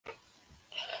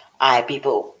Alright,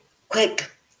 people,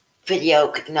 quick video,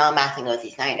 quick non-mathing of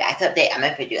these 9 days update. I'm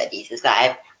going to do a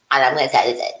subscribe, and I'm going to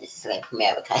say this is going to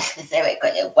premiere because it's very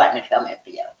quick. I want to film a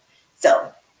video.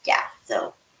 So, yeah,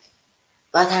 so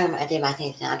last time I did my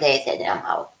things nowadays, and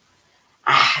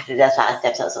I have to do that 5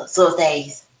 steps also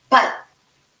Thursdays, but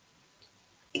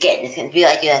again, it's going to be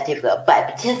like that typical,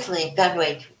 but potentially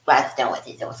February was done with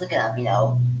it. So I was looking up,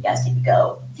 yes, you could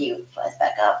go see first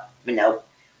back up,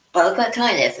 but look at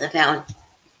trying this, and I found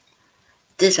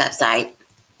this website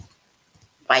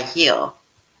right here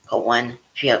called One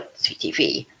Field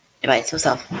TV. Device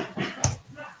yourself.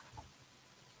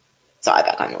 Sorry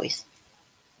background noise.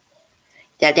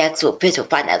 That's what official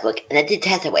finance look, and I did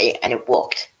test it way, and it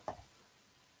worked.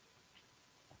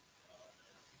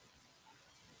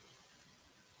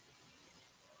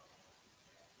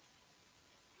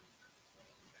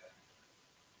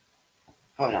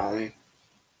 Hold on.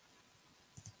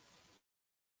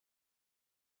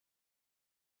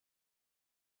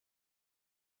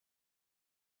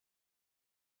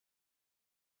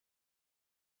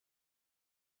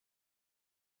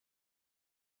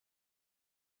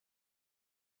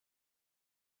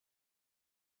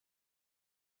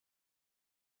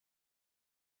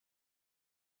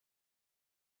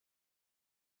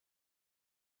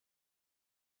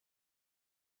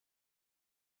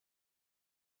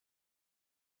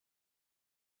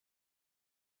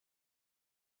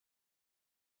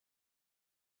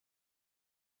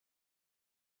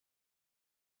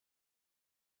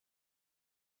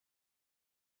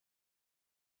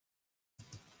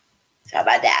 Sorry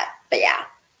about that, but yeah.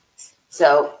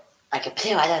 So I can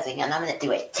play what I was thinking, and I'm gonna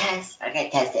do a test. I'm gonna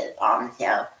test it on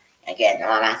so again,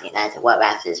 I'm asking that what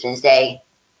math is Wednesday.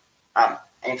 And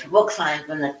if it works fine, I'm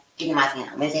gonna give you my thing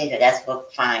on Wednesday, so that's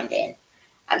work fine, then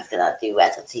I'm just gonna do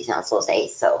rest of the season on Thursday.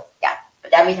 So yeah.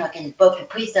 But that means I can both the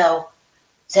pre-show,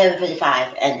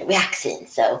 7:55 and reaction.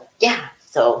 So yeah.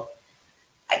 So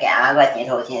again, I'm going to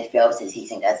whole team build the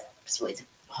season that's with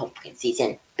whole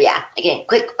season. But yeah, again,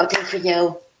 quick update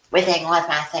video. We're saying one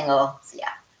my single. So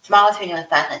yeah. Tomorrow's video is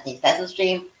back at the special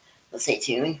stream. So stay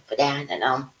tuned for that.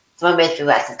 And so I'm ready for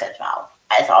reactions tomorrow.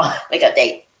 That's all. Quick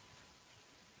update.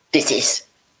 This is